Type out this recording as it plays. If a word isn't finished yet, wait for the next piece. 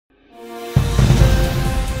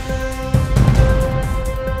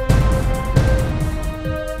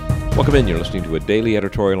Welcome in. You're listening to a daily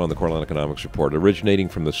editorial on the Cornell Economics Report, originating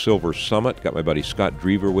from the Silver Summit. Got my buddy Scott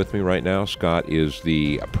Drever with me right now. Scott is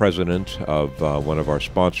the president of one of our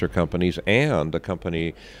sponsor companies and a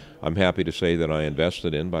company I'm happy to say that I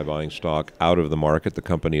invested in by buying stock out of the market. The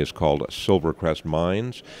company is called SilverCrest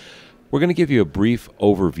Mines. We're going to give you a brief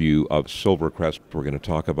overview of SilverCrest. We're going to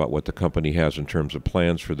talk about what the company has in terms of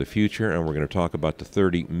plans for the future, and we're going to talk about the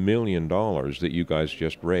 $30 million that you guys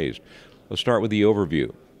just raised. Let's start with the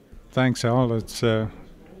overview. Thanks, Al. It's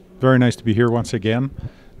very nice to be here once again.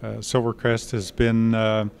 SilverCrest has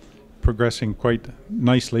been progressing quite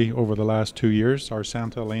nicely over the last 2 years. Our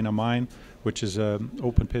Santa Elena Mine, which is an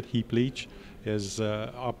open pit heap leach, is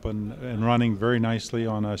up and running very nicely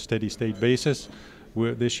on a steady state basis.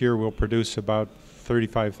 This year we'll produce about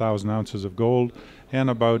 35,000 ounces of gold and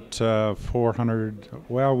about 400,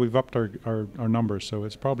 well, we've upped our numbers, so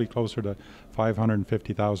it's probably closer to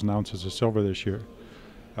 550,000 ounces of silver this year.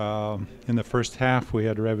 In the first half, we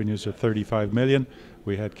had revenues of $35 million.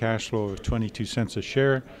 We had cash flow of 22 cents a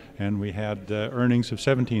share, and we had earnings of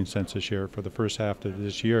 17 cents a share for the first half of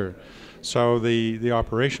this year. So the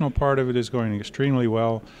operational part of it is going extremely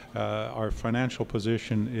well. Our financial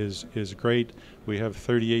position is great. We have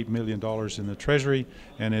 $38 million in the treasury,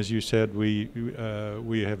 and as you said, we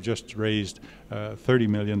have just raised a $30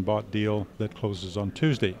 million bought deal that closes on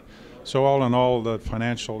Tuesday. So all in all, the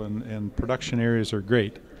financial and production areas are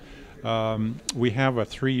great. We have a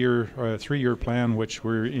three-year plan, which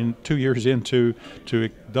we're in 2 years into, to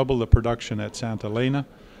double the production at Santa Elena,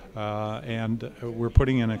 and we're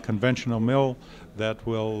putting in a conventional mill that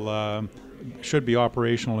should be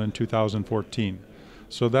operational in 2014.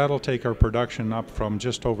 So that'll take our production up from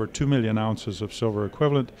just over 2 million ounces of silver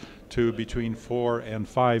equivalent to between 4 and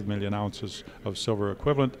 5 million ounces of silver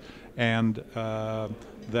equivalent, and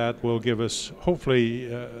that will give us, hopefully,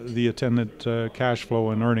 the attendant cash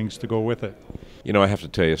flow and earnings to go with it. You know, I have to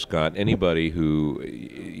tell you, Scott, anybody who,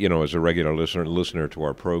 you know, is a regular listener to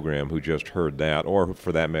our program who just heard that, or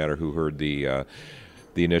for that matter, who heard the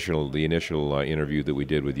initial interview that we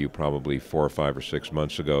did with you probably 4 or 5 or 6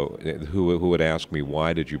 months ago, who would ask me,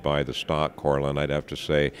 why did you buy the stock, Corlin? I'd have to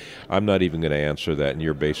say, I'm not even going to answer that, and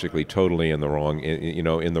you're basically totally in the wrong,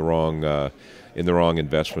 in the wrong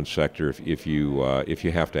investment sector if you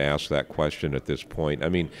have to ask that question at this point. I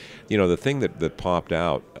mean, you know, the thing that popped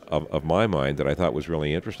out of my mind that I thought was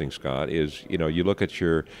really interesting, Scott, is, you know, you look at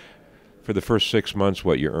for the first 6 months,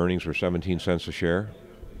 your earnings were 17 cents a share?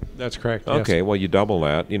 That's correct. Okay, yes. Well, you double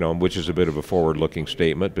that, you know, which is a bit of a forward-looking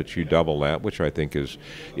statement, but you double that, which I think is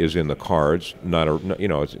in the cards.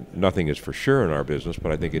 Nothing is for sure in our business,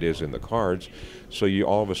 but I think it is in the cards. So you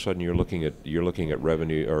all of a sudden you're looking at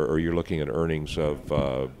revenue, or you're looking at earnings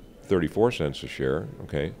of 34 cents a share.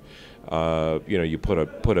 Okay, you know, you put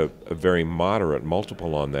a very moderate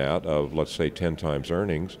multiple on that of, let's say, 10 times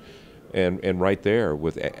earnings, and right there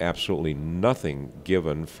with absolutely nothing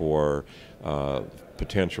given for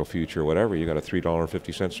potential future whatever, you got a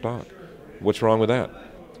 $3.50 stock. What's wrong with that?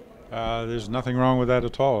 There's nothing wrong with that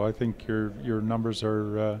at all. I think your numbers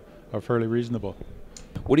are fairly reasonable.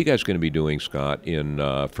 What are you guys going to be doing, Scott,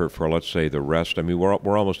 for let's say the rest? I mean,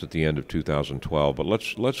 we're almost at the end of 2012, but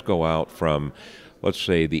let's go out from, let's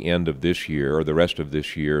say, the end of this year or the rest of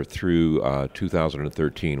this year through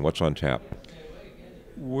 2013. What's on tap?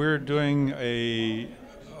 We're doing a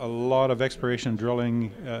lot of exploration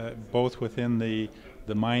drilling, both within the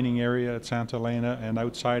mining area at Santa Elena and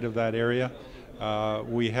outside of that area.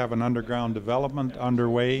 We have an underground development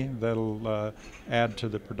underway that'll add to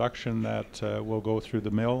the production that will go through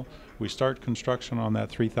the mill. We start construction on that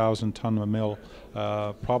 3,000-ton mill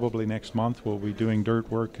probably next month. We'll be doing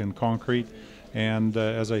dirt work and concrete, and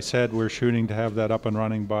as I said, we're shooting to have that up and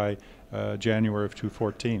running by January of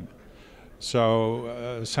 2014.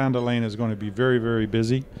 So Santa Elena is going to be very, very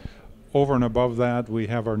busy. Over and above that, we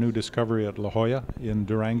have our new discovery at La Jolla in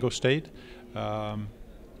Durango State.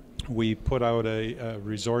 We put out a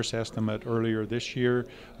resource estimate earlier this year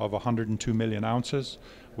of 102 million ounces.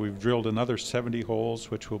 We've drilled another 70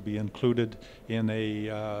 holes, which will be included in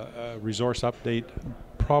a resource update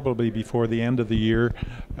probably before the end of the year,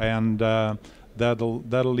 and that'll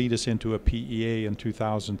lead us into a PEA in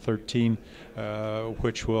 2013,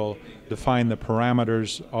 which will define the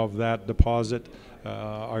parameters of that deposit.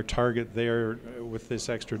 Our target there with this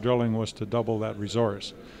extra drilling was to double that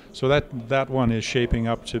resource. So that one is shaping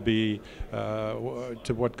up to be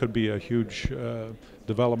to what could be a huge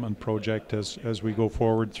development project as we go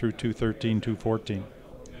forward through 2013, 2014.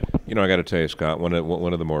 You know, I got to tell you, Scott, one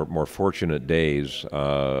of the more fortunate days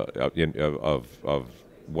of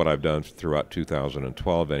what I've done throughout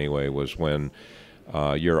 2012 anyway was when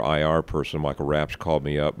Your IR person, Michael Rapps, called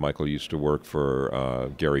me up. Michael used to work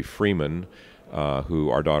for Gary Freeman, who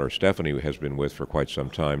our daughter Stephanie has been with for quite some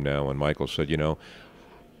time now. And Michael said, you know,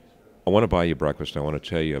 I want to buy you breakfast. I want to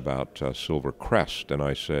tell you about SilverCrest. And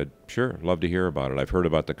I said, sure, love to hear about it. I've heard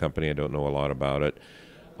about the company. I don't know a lot about it.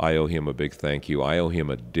 I owe him a big thank you. I owe him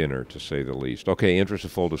a dinner, to say the least. Okay, interest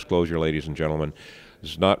of full disclosure, ladies and gentlemen,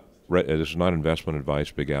 this is not investment advice.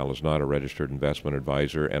 Big Al is not a registered investment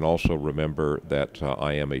advisor. And also remember that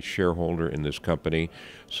I am a shareholder in this company,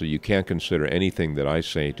 so you can't consider anything that I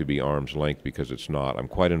say to be arm's length, because it's not. I'm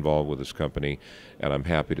quite involved with this company, and I'm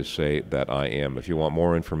happy to say that I am. If you want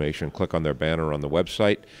more information, click on their banner on the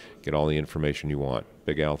website. Get all the information you want.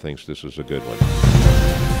 Big Al thinks this is a good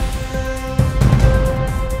one.